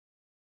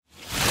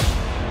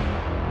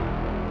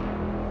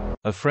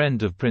A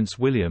friend of Prince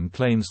William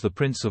claims the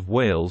Prince of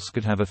Wales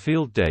could have a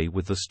field day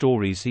with the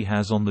stories he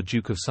has on the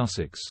Duke of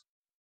Sussex.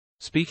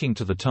 Speaking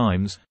to The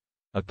Times,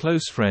 a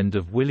close friend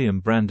of William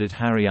branded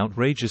Harry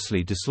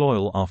outrageously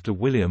disloyal after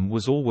William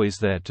was always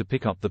there to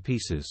pick up the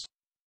pieces.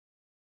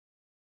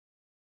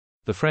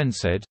 The friend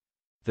said,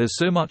 "There's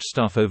so much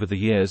stuff over the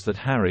years that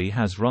Harry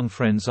has rung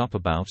friends up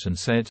about and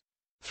said,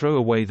 'Throw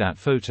away that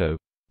photo,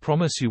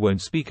 promise you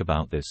won't speak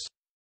about this.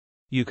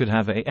 You could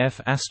have a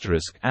 ******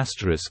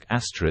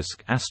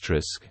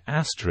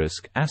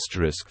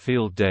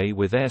 field day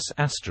with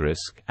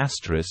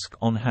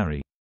 **** on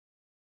Harry.'"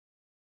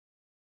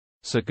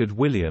 So could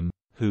William,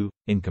 who,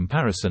 in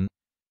comparison,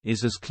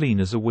 is as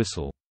clean as a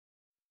whistle.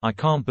 "I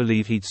can't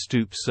believe he'd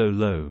stoop so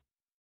low."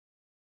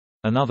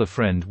 Another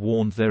friend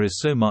warned there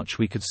is so much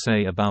we could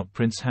say about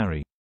Prince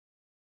Harry.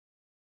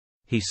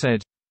 He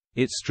said,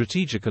 "It's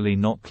strategically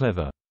not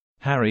clever.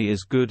 Harry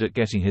is good at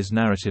getting his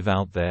narrative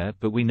out there,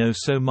 but we know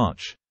so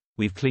much.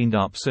 We've cleaned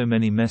up so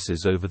many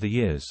messes over the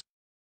years."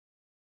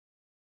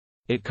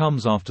 It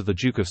comes after the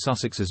Duke of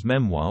Sussex's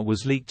memoir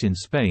was leaked in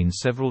Spain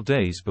several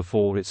days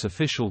before its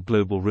official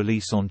global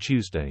release on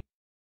Tuesday.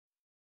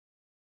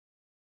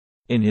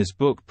 In his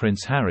book,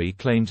 Prince Harry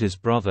claimed his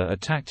brother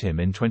attacked him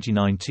in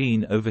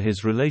 2019 over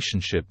his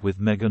relationship with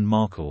Meghan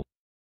Markle.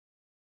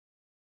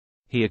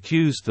 He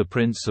accused the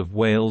Prince of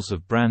Wales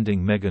of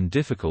branding Meghan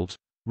difficult,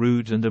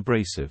 rude and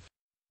abrasive.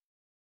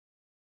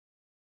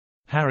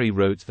 Harry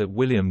wrote that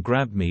William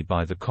grabbed me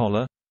by the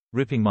collar,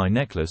 ripping my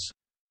necklace,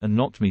 and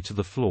knocked me to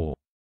the floor.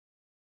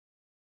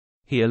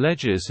 He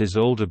alleges his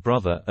older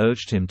brother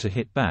urged him to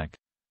hit back,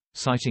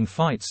 citing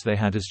fights they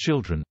had as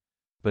children,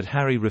 but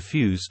Harry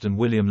refused and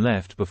William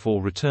left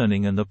before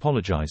returning and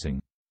apologizing.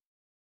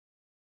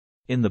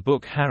 In the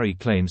book, Harry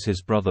claims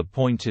his brother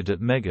pointed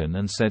at Meghan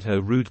and said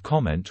her rude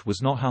comment was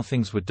not how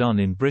things were done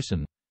in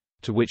Britain,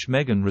 to which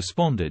Meghan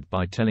responded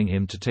by telling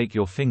him to take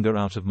your finger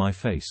out of my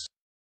face.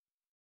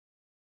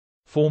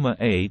 Former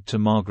aide to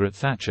Margaret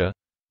Thatcher,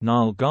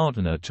 Niall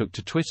Gardiner took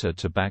to Twitter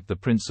to back the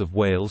Prince of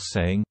Wales,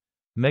 saying,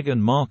 "Meghan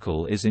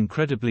Markle is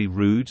incredibly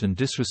rude and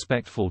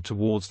disrespectful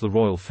towards the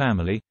royal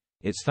family,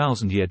 its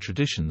thousand-year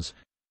traditions,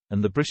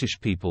 and the British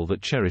people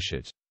that cherish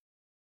it.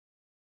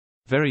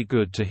 Very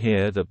good to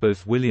hear that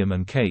both William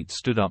and Kate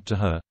stood up to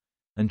her,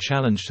 and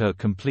challenged her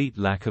complete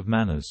lack of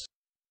manners."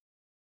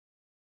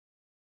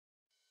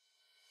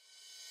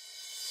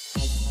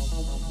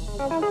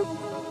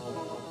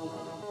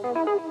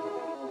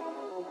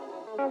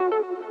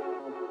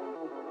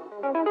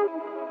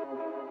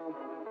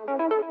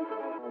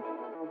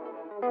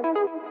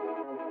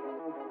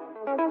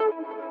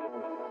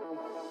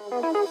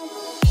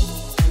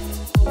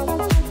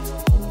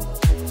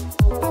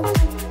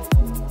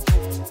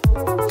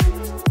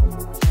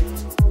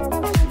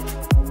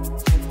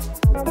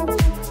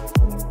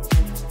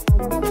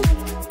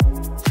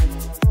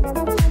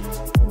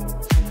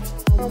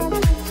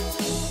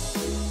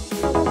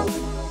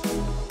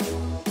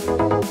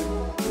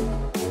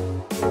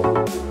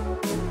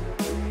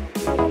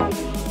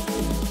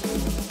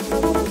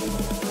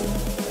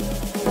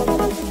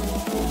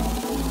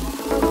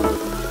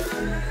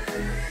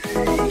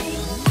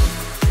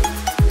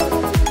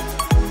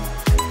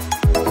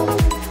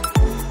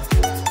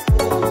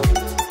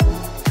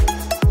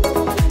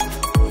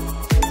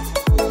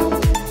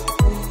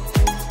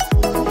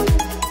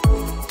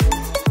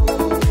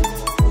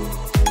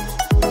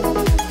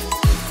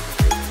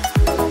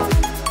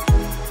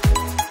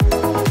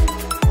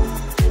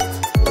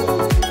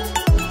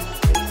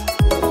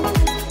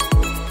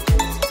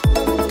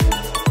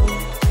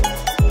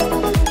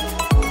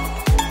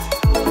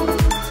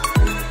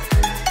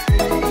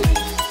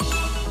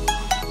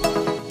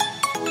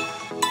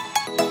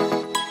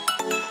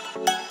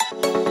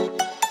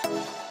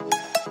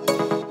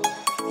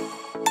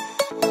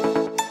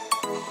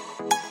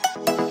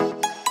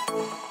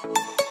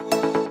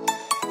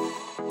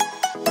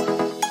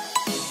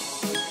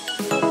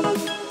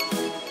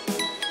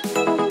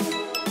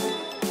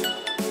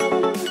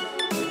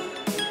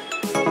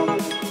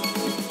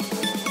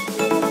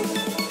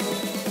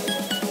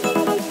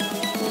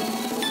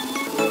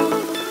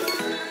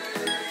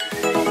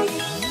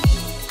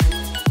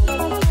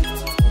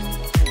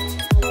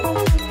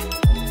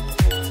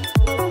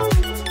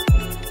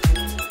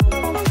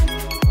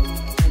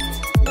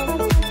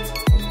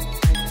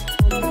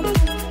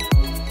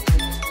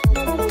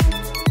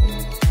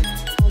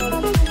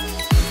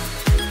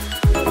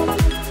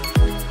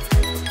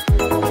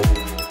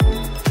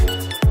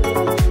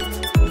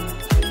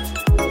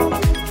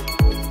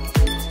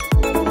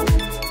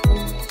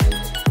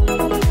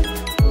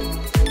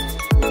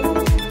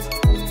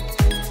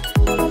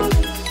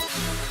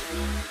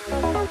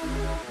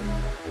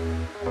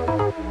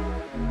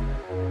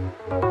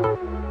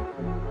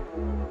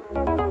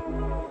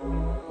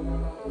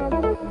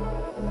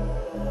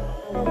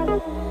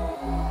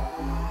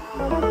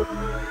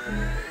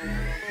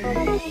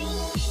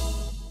 Thank you.